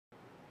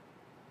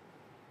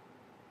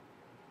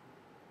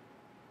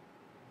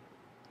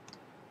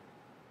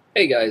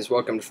Hey guys,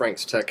 welcome to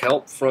Frank's Tech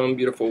Help from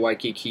beautiful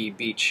Waikiki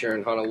Beach here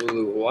in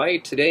Honolulu, Hawaii.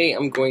 Today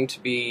I'm going to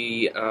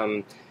be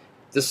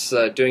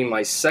doing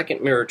my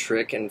second mirror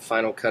trick in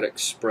Final Cut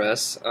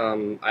Express.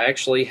 I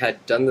actually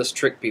had done this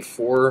trick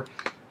before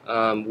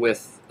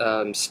with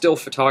still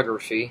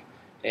photography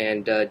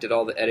and did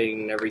all the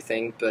editing and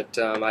everything, but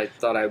I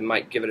thought I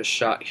might give it a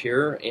shot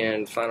here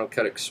in Final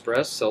Cut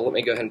Express, so let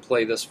me go ahead and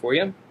play this for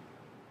you.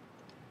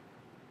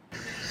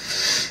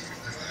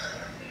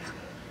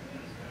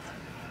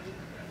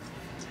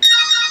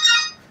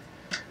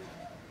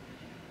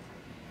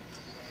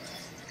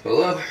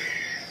 Hello.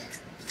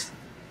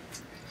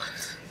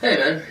 Hey,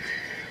 man.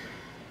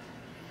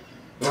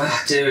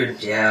 Ah,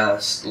 dude, yeah,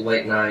 it's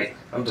late night.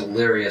 I'm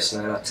delirious,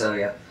 man, I'll tell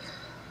ya.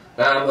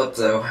 Nah, I'm up,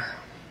 though.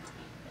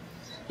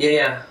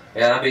 Yeah,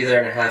 I'll be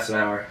there in a half an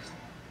hour.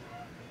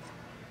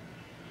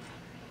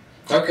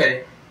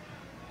 Okay.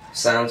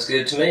 Sounds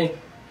good to me.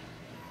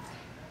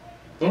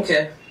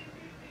 Okay.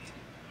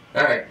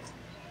 Alright.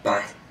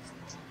 Bye.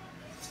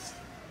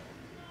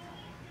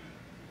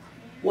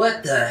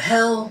 What the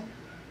hell?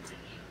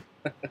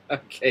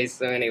 Okay,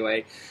 so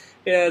anyway,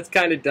 yeah, it's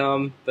kind of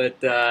dumb, but,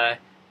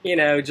 you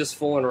know, just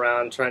fooling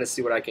around, trying to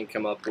see what I can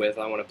come up with.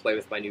 I want to play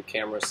with my new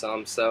camera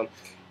some. So,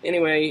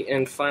 anyway,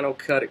 in Final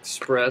Cut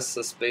Express,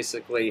 that's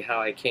basically how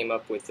I came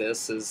up with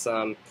this, is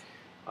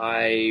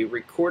I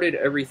recorded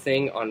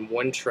everything on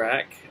one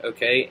track,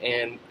 okay,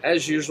 and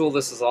as usual,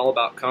 this is all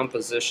about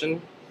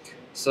composition.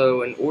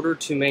 So, in order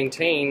to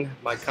maintain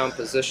my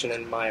composition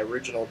in my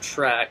original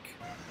track,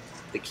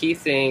 the key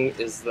thing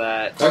is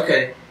that...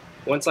 Okay.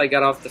 Once I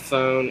got off the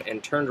phone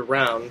and turned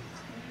around,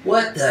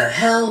 what the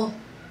hell?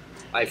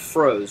 I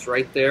froze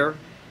right there,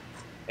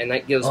 and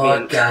that gives me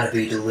an, gotta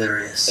be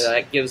delirious.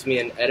 That gives me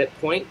an edit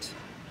point,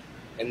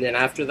 and then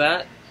after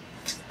that,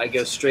 I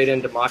go straight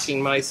into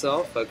mocking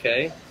myself.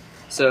 Okay,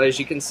 so as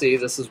you can see,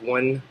 this is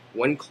one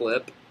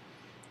clip,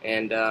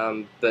 and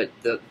but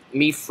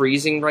me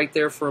freezing right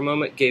there for a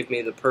moment gave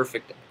me the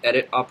perfect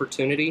edit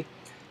opportunity.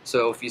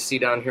 So if you see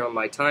down here on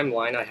my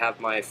timeline, I have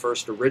my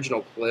first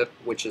original clip,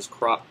 which is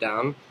cropped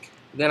down.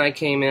 Then I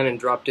came in and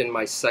dropped in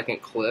my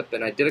second clip,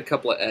 and I did a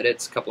couple of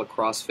edits, a couple of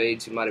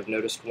crossfades. You might have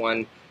noticed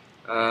one.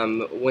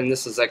 When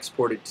this is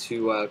exported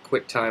to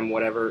QuickTime,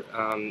 whatever,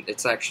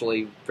 it's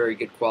actually very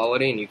good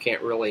quality, and you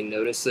can't really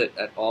notice it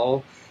at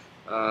all.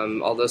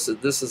 Although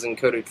this is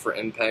encoded for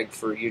MPEG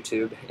for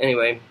YouTube.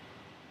 Anyway,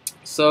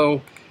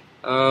 so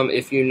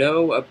if you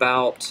know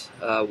about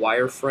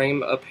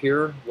wireframe up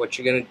here, what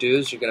you're going to do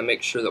is you're going to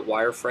make sure that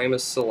wireframe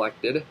is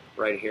selected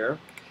right here.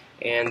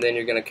 And then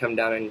you're going to come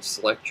down and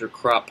select your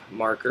crop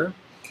marker,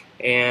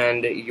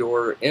 and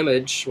your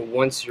image,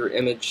 once your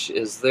image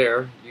is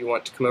there, you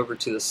want to come over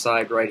to the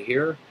side right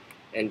here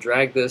and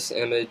drag this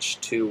image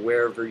to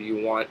wherever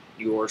you want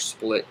your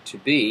split to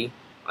be.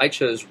 I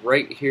chose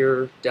right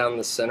here down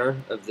the center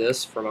of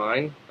this for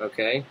mine,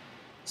 okay?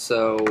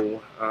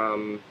 So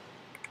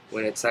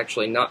when it's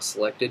actually not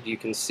selected, you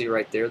can see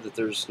right there that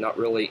there's not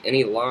really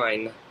any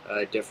line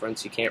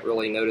difference. You can't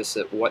really notice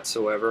it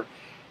whatsoever.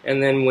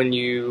 And then when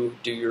you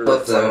do your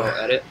final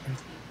edit,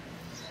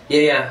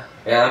 yeah,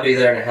 I'll be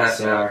there in a half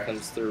an hour. It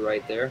comes through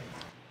right there.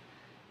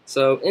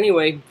 So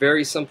anyway,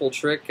 very simple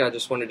trick. I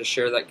just wanted to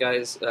share that,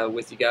 guys,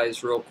 with you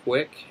guys real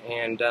quick.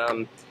 And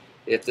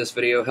if this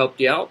video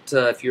helped you out,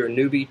 if you're a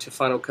newbie to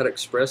Final Cut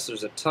Express,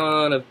 there's a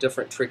ton of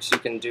different tricks you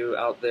can do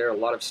out there. A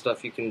lot of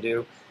stuff you can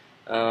do.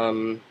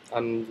 I'm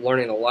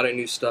learning a lot of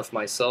new stuff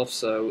myself.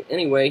 So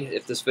anyway,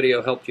 if this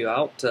video helped you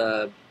out,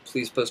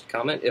 please post a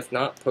comment. If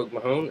not, poke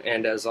Mahone,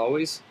 and as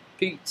always,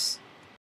 peace.